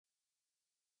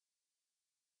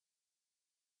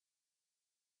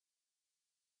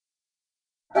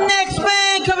Next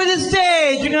man coming to the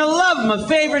stage. You're going to love him. A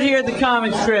favorite here at the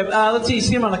comic strip. Let's see, you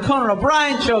see him on the Conan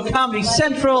O'Brien Show, Comedy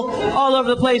Central, all over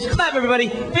the place. Clap, everybody.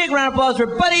 Big round of applause for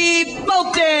Buddy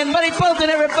Bolton. Buddy Bolton,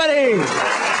 everybody.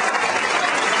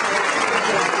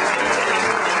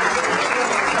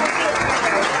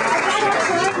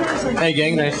 Hey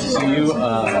gang, nice to see you.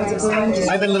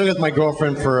 I've been living with my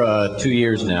girlfriend for 2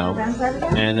 years now,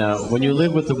 and when you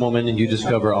live with a woman, you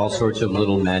discover all sorts of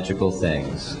little magical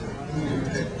things.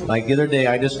 Like the other day,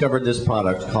 I discovered this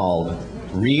product called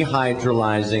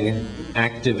Rehydrolyzing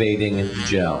Activating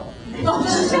Gel.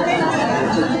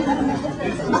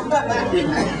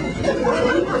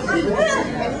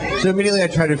 So immediately I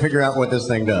tried to figure out what this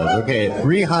thing does. Okay,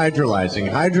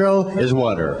 rehydrolyzing. Hydro is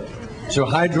water. So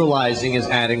hydrolyzing is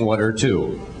adding water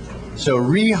too. So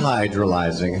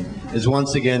rehydrolyzing is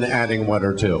once again adding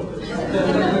water too.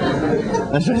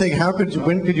 I was trying to think,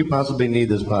 when could you possibly need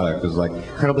this product? It was like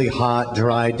incredibly hot,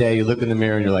 dry day. You look in the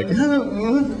mirror and you're like,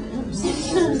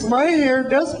 my hair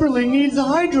desperately needs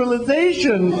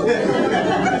hydrolyzation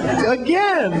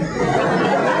again.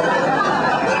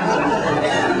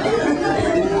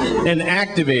 And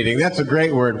activating, that's a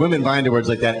great word. Women buy into words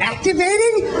like that.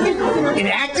 Activating?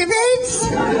 It activates?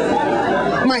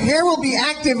 My hair will be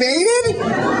activated?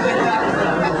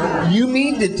 You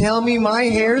mean to tell me my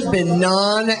hair's been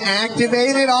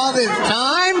non-activated all this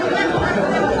time?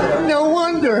 No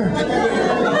wonder.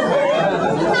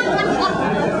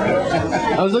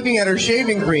 I was looking at her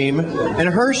shaving cream, and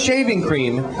her shaving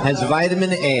cream has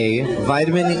vitamin A,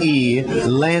 vitamin E,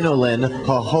 lanolin,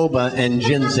 jojoba, and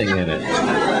ginseng in it.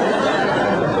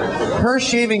 Her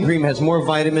shaving cream has more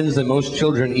vitamins than most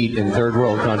children eat in third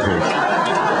world countries.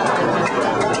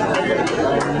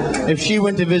 If she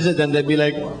went to visit them, they'd be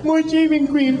like, more shaving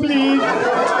cream, please. Thank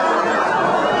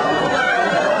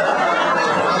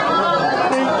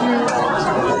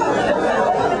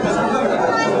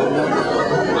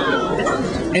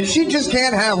you. And she just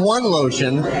can't have one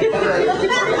lotion.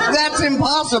 That's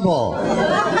impossible.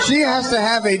 She has to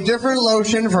have a different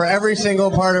lotion for every single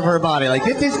part of her body. Like,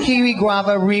 this is kiwi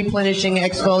guava replenishing,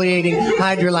 exfoliating,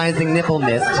 hydrolyzing nipple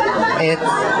mist. It's...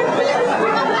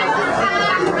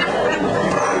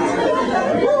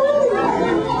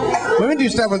 Women do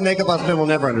stuff with makeup us men will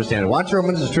never understand it. Watch Your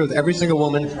Woman's Truth. Every single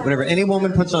woman, whenever any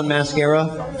woman puts on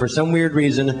mascara, for some weird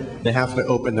reason, they have to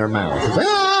open their mouth. It's like,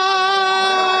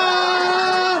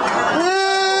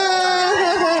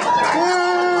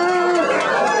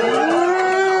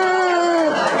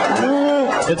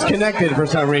 it's connected for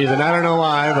some reason. I don't know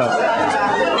why, but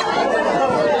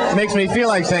it makes me feel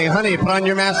like saying, honey, put on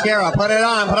your mascara, put it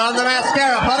on the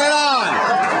mascara, put it on.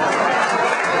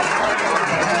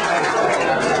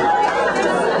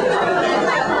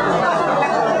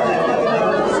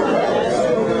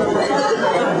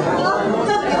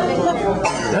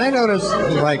 And I notice,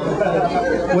 like,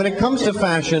 when it comes to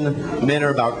fashion, men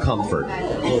are about comfort.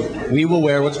 We will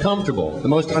wear what's comfortable. The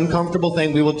most uncomfortable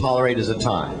thing we will tolerate is a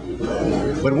tie.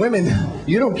 But women,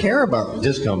 you don't care about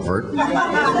discomfort.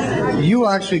 You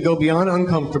actually go beyond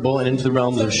uncomfortable and into the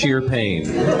realms of sheer pain.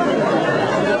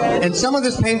 And some of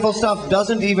this painful stuff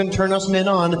doesn't even turn us men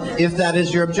on if that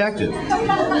is your objective.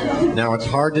 Now, it's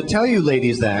hard to tell you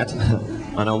ladies that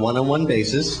on a one-on-one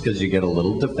basis because you get a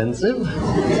little defensive.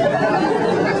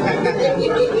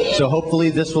 So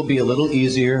hopefully this will be a little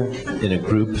easier in a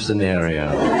group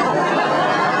scenario.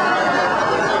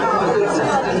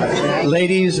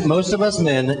 Ladies, most of us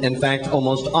men, in fact,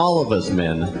 almost all of us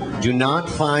men, do not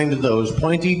find those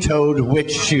pointy-toed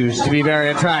witch shoes to be very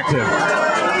attractive.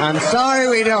 I'm sorry,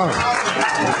 we don't.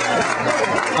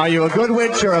 Are you a good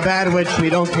witch or a bad witch? We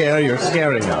don't care. You're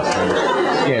scaring us. You're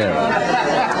scared.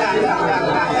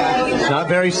 It's not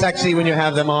very sexy when you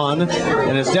have them on,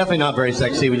 and it's definitely not very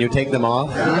sexy when you take them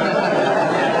off.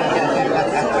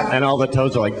 And all the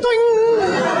toes are like, ding!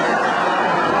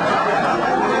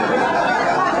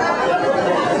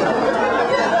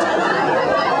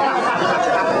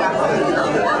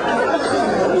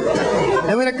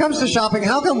 And when it comes to shopping,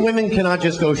 how come women cannot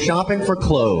just go shopping for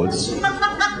clothes,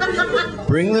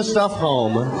 bring the stuff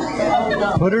home,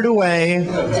 put it away,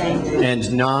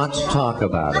 and not talk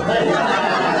about it?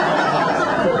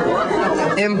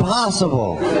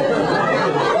 Impossible.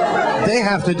 They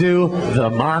have to do the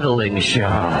modeling show.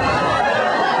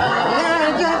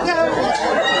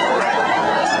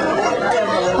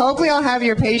 Hopefully I'll have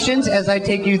your patience as I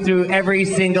take you through every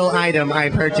single item I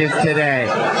purchased today.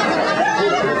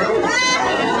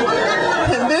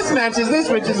 And this matches this,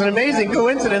 which is an amazing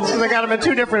coincidence because I got them at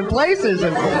two different places.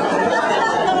 And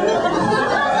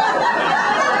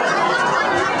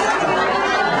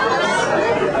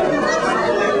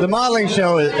The modeling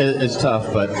show is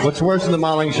tough, but what's worse than the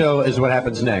modeling show is what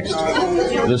happens next.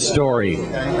 The story.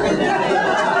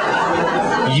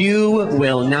 You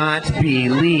will not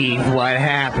believe what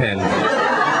happened.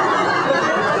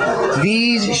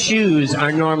 These shoes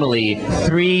are normally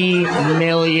 $3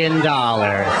 million.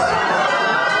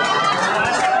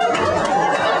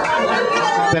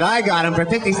 But I got them for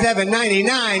 $57.99.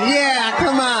 Yeah,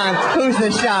 come on. Who's the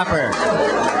shopper?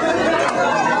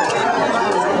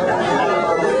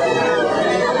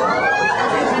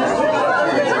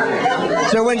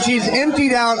 So when she's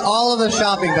emptied out all of the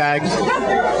shopping bags,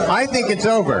 I think it's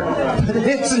over. But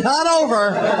it's not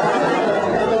over.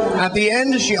 At the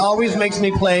end, she always makes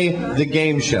me play the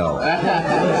game show.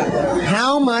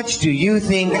 How much do you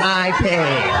think I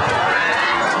paid?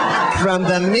 From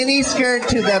the miniskirt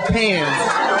to the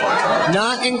pants,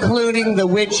 not including the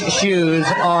witch shoes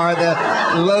or the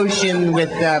lotion with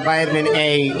vitamin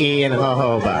A, E, and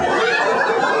jojoba.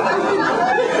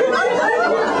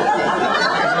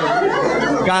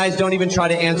 Guys, don't even try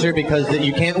to answer because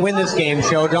you can't win this game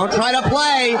show. Don't try to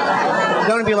play.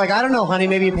 Don't be like, I don't know, honey,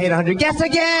 maybe you paid $100. Guess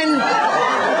again!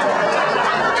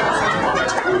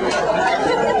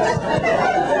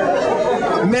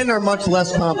 Men are much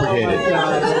less complicated.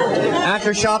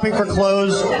 After shopping for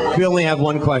clothes, we only have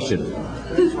one question.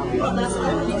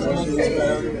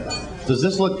 Does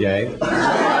this look gay?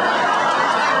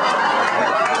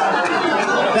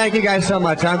 Thank you guys so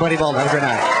much. I'm Buddy Bolton. Have a good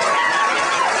night.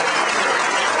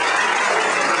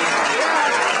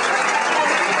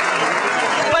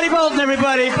 Buddy Bolton,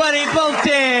 everybody. Buddy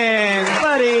Bolton.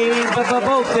 Buddy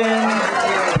Bolton.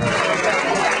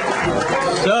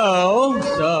 So,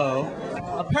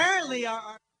 apparently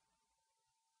our